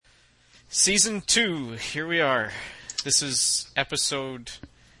Season 2, here we are. This is episode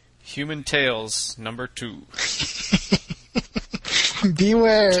Human Tales number 2.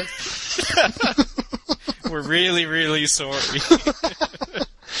 Beware. We're really, really sorry.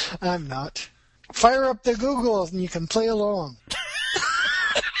 I'm not. Fire up the Google and you can play along.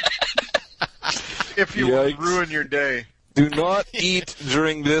 If you want to ruin your day. Do not eat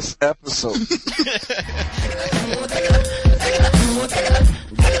during this episode.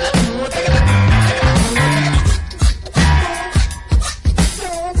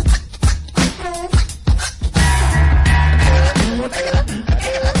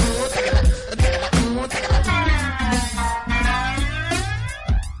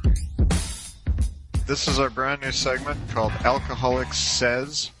 This is our brand new segment called Alcoholics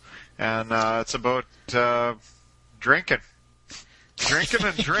Says, and it's about drinking. Drinking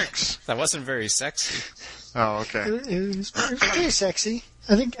and drinks. That wasn't very sexy. Oh, okay. It was pretty sexy.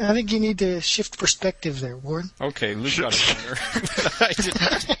 I think you need to shift perspective there, Warren. Okay, Luke got a corner. I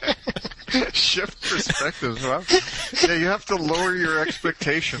didn't. Shift perspectives. Well, yeah, you have to lower your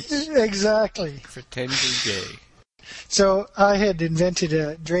expectations. Exactly. Pretend you're gay. So I had invented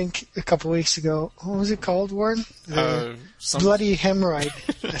a drink a couple weeks ago. What was it called, Warren? Bloody Hemorrhoid.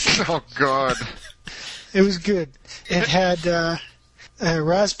 Oh, God. It was good. It had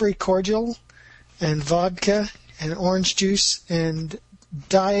raspberry cordial and vodka and orange juice and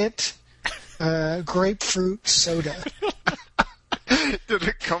diet grapefruit soda. Did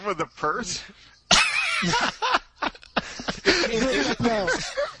it come with a purse? No.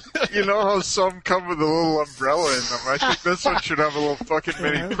 You know how some come with a little umbrella in them? I think this one should have a little fucking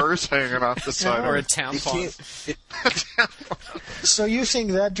mini purse hanging off the side. Or a tampon. So you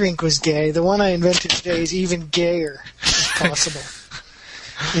think that drink was gay? The one I invented today is even gayer, if possible.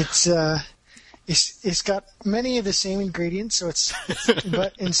 It's got many of the same ingredients,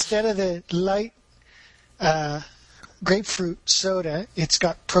 but instead of the light grapefruit soda, it's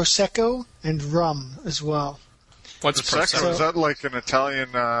got Prosecco and rum as well. What's Prosecco? Is that like an Italian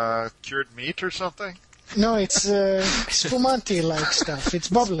cured meat or something? No, it's spumante-like stuff. It's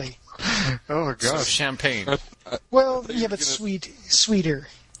bubbly. Oh, so God. champagne. Well, yeah, but sweeter.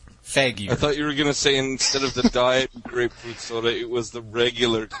 Faggy. I thought you were going to say instead of the diet grapefruit soda, it was the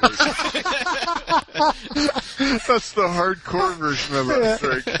regular grapefruit. That's the hardcore version of that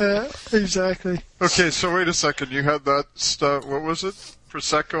drink. Exactly. Okay, so wait a second. You had that stuff. What was it?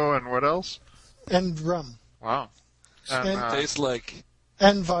 Prosecco and what else? And rum. Wow. And tastes like...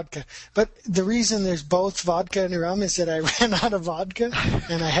 And vodka. But the reason there's both vodka and rum is that I ran out of vodka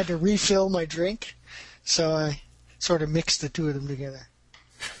and I had to refill my drink. So I sort of mixed the two of them together.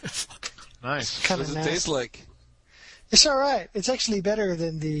 Nice. Kind What of does it taste like? It's all right. It's actually better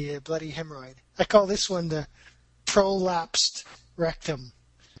than the Bloody Hemorrhoid. I call this one the prolapsed rectum.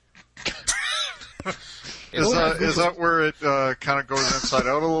 Is that where it kind of goes inside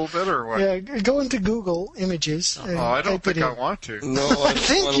out a little bit, or what? Yeah, go into Google Images. And I don't type think it I in. want to. No, I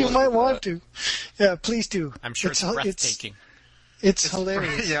think you might want to. Yeah, please do. I'm sure it's breathtaking. It's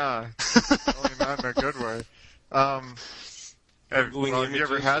hilarious. Yeah. Only not in a good way. Have you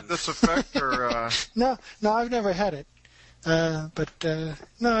ever had this effect, or? No, I've never had it. Who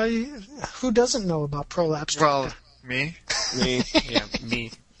doesn't know about prolapse? Well, me. Yeah,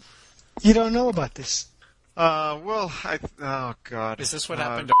 me. You don't know about this? Oh, God. Is this what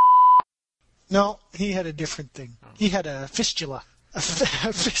happened to... No, he had a different thing. He had a fistula. A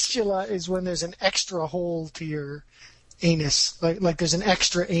fistula is when there's an extra hole to your anus, like there's an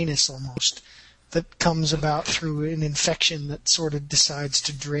extra anus almost, that comes about through an infection that sort of decides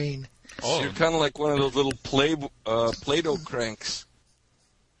to drain. Oh. So you're kind of like one of those little Play-Doh cranks.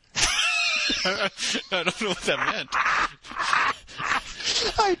 I don't know what that meant.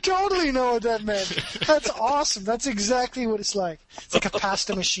 I totally know what that meant. That's awesome. That's exactly what it's like. It's like a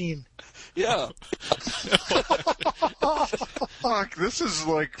pasta machine. Yeah. Fuck, this is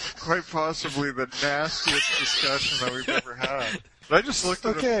like quite possibly the nastiest discussion that we've ever had. But I just looked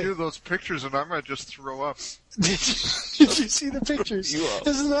at a few of those pictures and I might just throw up. Did you see the pictures?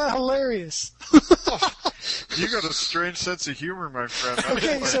 Isn't that hilarious? You got a strange sense of humor, my friend.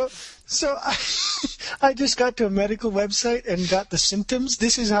 Okay, so I just got to a medical website and got the symptoms.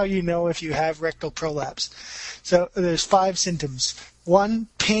 This is how you know if you have rectal prolapse. So there's 5 symptoms. 1,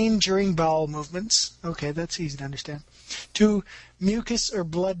 pain during bowel movements. Okay, that's easy to understand. 2, mucus or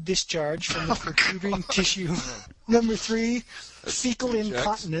blood discharge from the protruding tissue. Number 3, fecal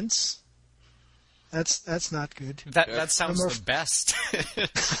incontinence. That's not good. That sounds the best.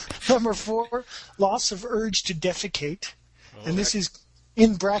 Number 4, loss of urge to defecate. And this is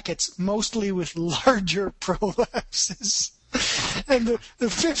in brackets, mostly with larger prolapses. And the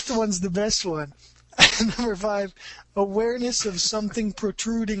fifth one's the best one. Number 5, awareness of something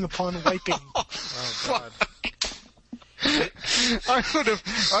protruding upon wiping. Oh God. I would have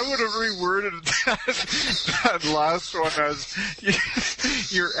reworded that last one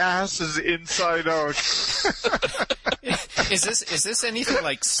as your ass is inside out. Is this anything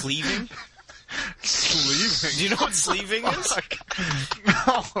like sleeving? Sleeving? Do you know what sleeving is?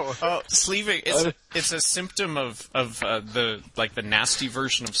 No. Oh, sleeving. It's a symptom of the nasty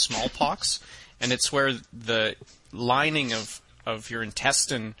version of smallpox, and it's where the lining of your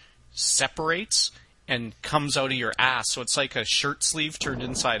intestine separates and comes out of your ass. So it's like a shirt sleeve turned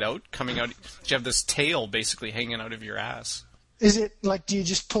inside out, coming out. You have this tail basically hanging out of your ass. Is it like, do you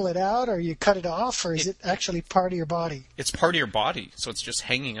just pull it out, or you cut it off, or is it actually part of your body? It's part of your body, so it's just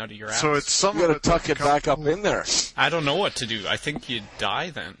hanging out of your ass. So it's some You of gotta it tuck it back up in there. I don't know what to do. I think you'd die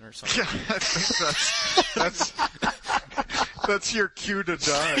then or something. Yeah, I think that's your cue to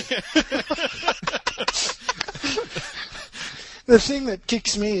die. The thing that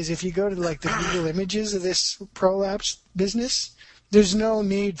kicks me is if you go to like the Google Images of this prolapse business, there's no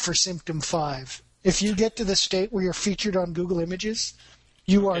need for symptom 5. If you get to the state where you're featured on Google Images,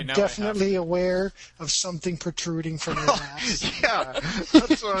 you are now I definitely aware of something protruding from your ass. Yeah,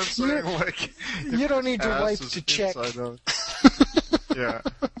 that's what I'm saying. Like, You don't need to ass wipe is to check. inside out. Yeah.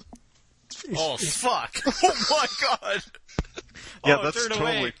 Oh, fuck. Oh, my God. Yeah, Oh, that's turn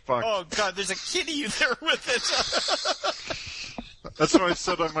totally away. fucked. Oh, God, there's a kitty there with it. That's why I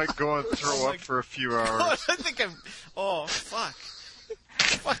said I might go and throw up for a few hours. God, I think I'm... Oh, fuck.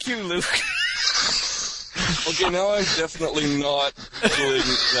 Fuck you, Luke. Okay, now I'm definitely not doing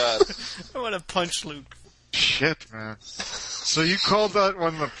that. I want to punch Luke. Shit, man. So you called that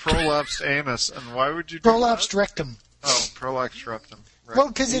one the prolapsed anus, and why would you do Prolapsed rectum. that? Oh, prolapsed rectum. Right. Well,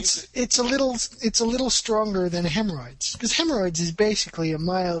 because it's a little stronger than hemorrhoids. Because hemorrhoids is basically a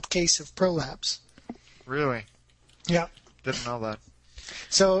mild case of prolapse. Really? Yeah. Didn't know that.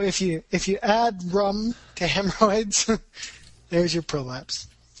 So if you add rum to hemorrhoids, there's your prolapse.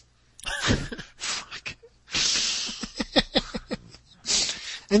 Fuck.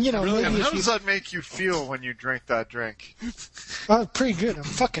 And you know, Really? And maybe how if you, does that make you feel when you drink that drink? oh, pretty good. I'm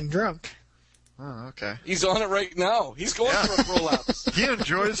fucking drunk. Oh, okay. He's on it right now. He's going for a prolapse. He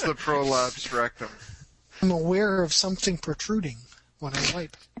enjoys the prolapsed rectum. I'm aware of something protruding when I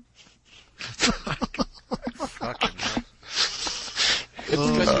wipe. Fucking hell. It's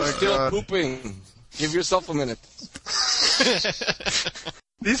because Oh, you're still God. pooping. Give yourself a minute.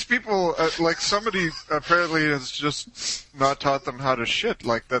 These people, like somebody apparently has just not taught them how to shit,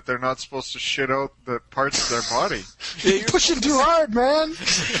 like that they're not supposed to shit out the parts of their body. Yeah, You're pushing too hard, man.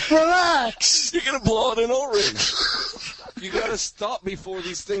 Relax. You're gonna blow out an O-ring. You gotta stop before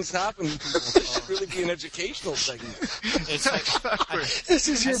these things happen. It should really be an educational segment. It's like... Exactly. This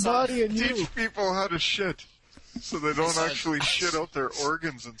is your saw- body and you. Teach people how to shit, so they don't saw- actually shit out their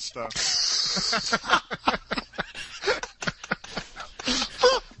organs and stuff.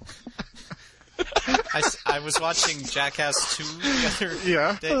 I was watching Jackass 2 the other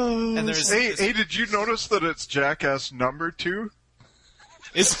Yeah. day, and there's Hey, this, hey, did you notice that it's Jackass number 2?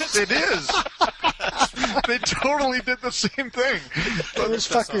 is it? It is. They totally did the same thing. Those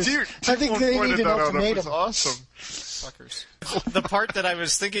fuckers. Dude, I think they pointed need an that out. It was ultimatum. awesome. Fuckers. The part that I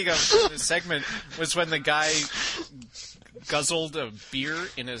was thinking of in this segment was when the guy guzzled a beer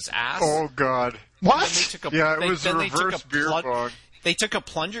in his ass. Oh God. And then they What? took a, Yeah, it they- was then a they took reverse beer plug- bong. They took a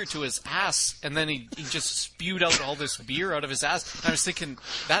plunger to his ass, and then he just spewed out all this beer out of his ass. And I was thinking,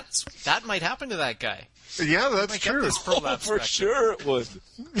 that might happen to that guy. Yeah, that's Might get true. this prolapse For rectum. sure it would.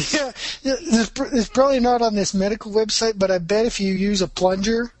 Yeah, it's probably not on this medical website, but I bet if you use a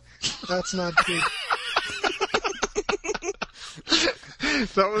plunger, that's not good.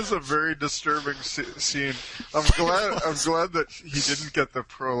 That was a very disturbing scene. I'm glad that he didn't get the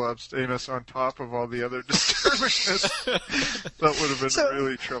prolapsed anus on top of all the other disturbingness. That would have been So-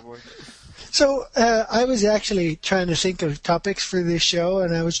 really troubling. So I was actually trying to think of topics for this show,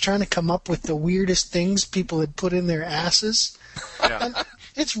 and I was trying to come up with the weirdest things people had put in their asses. Yeah. And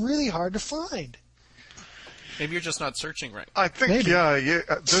it's really hard to find. Maybe you're just not searching right. I think, Maybe. yeah,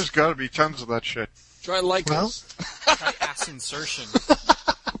 there's got to be tons of that shit. Try like Well, this. Try ass insertion.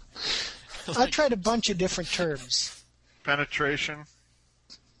 I tried a bunch of different terms. Penetration.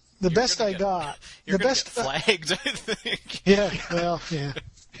 The You're best gonna I get- got. You're The gonna best. get flagged, I think. Yeah, well, yeah.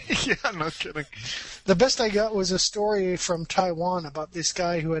 Yeah, no kidding. The best I got was a story from Taiwan about this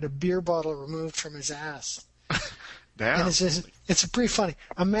guy who had a beer bottle removed from his ass. Damn. And it says, it's pretty funny.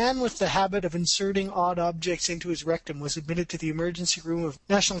 A man with the habit of inserting odd objects into his rectum was admitted to the emergency room of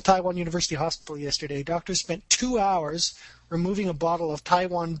National Taiwan University Hospital yesterday. Doctors spent 2 hours removing a bottle of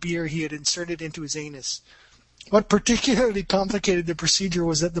Taiwan beer he had inserted into his anus. What particularly complicated the procedure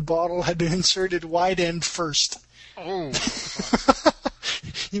was that the bottle had been inserted wide end first. Oh.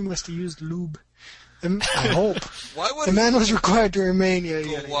 He must have used lube. I hope. Why would The man was required to remain.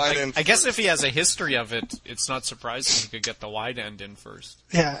 I guess if he has a history of it, it's not surprising he could get the wide end in first.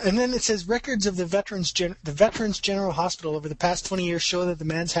 Yeah, and then it says records of the Veterans General Hospital over the past 20 years show that the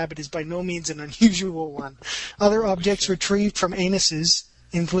man's habit is by no means an unusual one. Other objects retrieved from anuses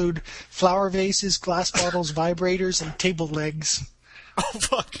include flower vases, glass bottles, vibrators, and table legs. Oh,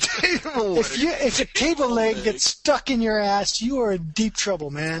 fuck. If a table leg gets stuck in your ass, you are in deep trouble,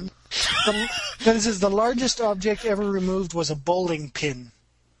 man. This is the largest object ever removed was a bowling pin.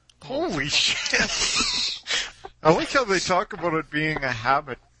 Holy shit. I like how they talk about it being a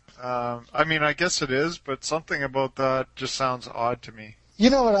habit. I mean, I guess it is, but something about that just sounds odd to me. You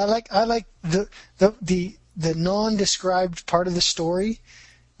know what I like? I like the non-described part of the story,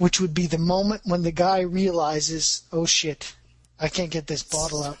 which would be the moment when the guy realizes, oh shit, I can't get this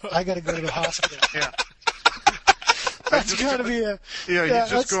bottle out. I got to go to the hospital. Yeah. That's got to be a... Yeah,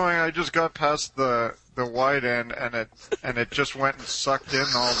 he's just going, I just got past the wide end, and it just went and sucked in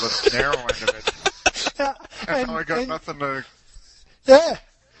all the narrow end of it. Yeah, and now I got nothing to... Yeah,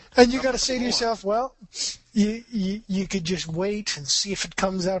 and you got to say to yourself, well, you could just wait and see if it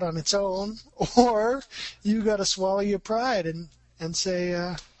comes out on its own, or you got to swallow your pride and say,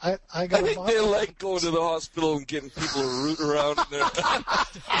 I got a think bottle. they like going to the hospital and getting people to root around in there.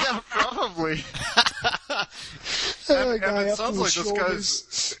 Yeah, probably. And it sounds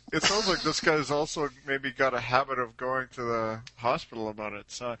like this guy's also maybe got a habit of going to the hospital about it.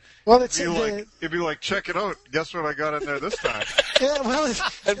 So Well, it'd be like, check it out. Guess what I got in there this time? Yeah, well,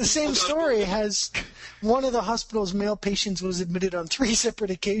 the same story has one of the hospital's male patients was admitted on 3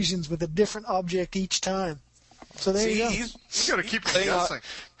 separate occasions with a different object each time. So there you go. You got to keep it guessing.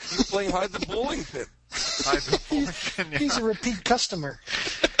 He's playing hide the bowling pin. He's a repeat customer.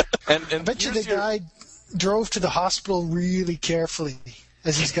 And I bet you the guy drove to the hospital really carefully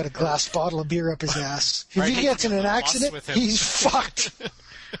as he's got a glass bottle of beer up his ass. If he gets in an accident, he's fucked.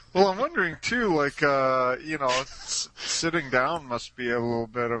 Well, I'm wondering too, like, sitting down must be a little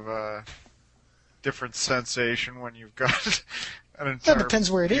bit of a different sensation when you've got an entire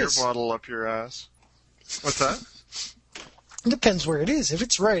depends where it beer is. bottle up your ass. What's that? It depends where it is. If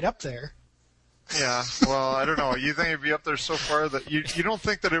it's right up there. Yeah, well, I don't know. You think it'd be up there so far that you don't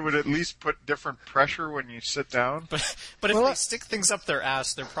think that it would at least put different pressure when you sit down? But if they stick things up their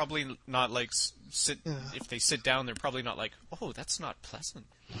ass, they're probably not like if they sit down, they're probably not like, oh, that's not pleasant.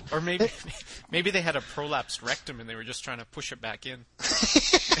 Or maybe they had a prolapsed rectum and they were just trying to push it back in.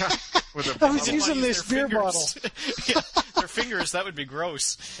 Yeah, I was using this beer bottle. Yeah, their fingers, that would be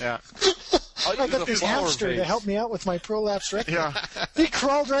gross. Yeah. I got this hamster to help me out with my prolapsed rectum. Yeah. He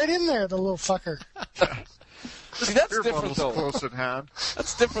crawled right in there, the little fucker. See, that's Beer different bottle's though. close at hand.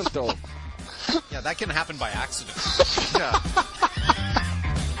 That's different though. Yeah, that can happen by accident. Yeah.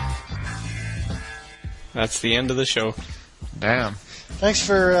 That's the end of the show. Damn. Thanks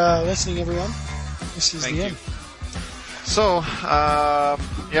for listening, everyone. This is the end. So,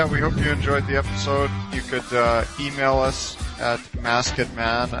 we hope you enjoyed the episode. You could email us at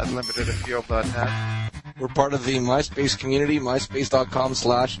maskedman@limitedappeal.net. We're part of the MySpace community,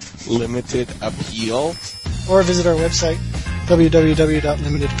 myspace.com/limitedappeal. Or visit our website,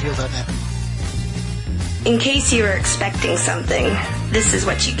 www.limitedappeal.net. In case you were expecting something, this is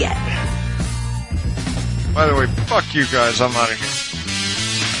what you get. By the way, fuck you guys. I'm out of here.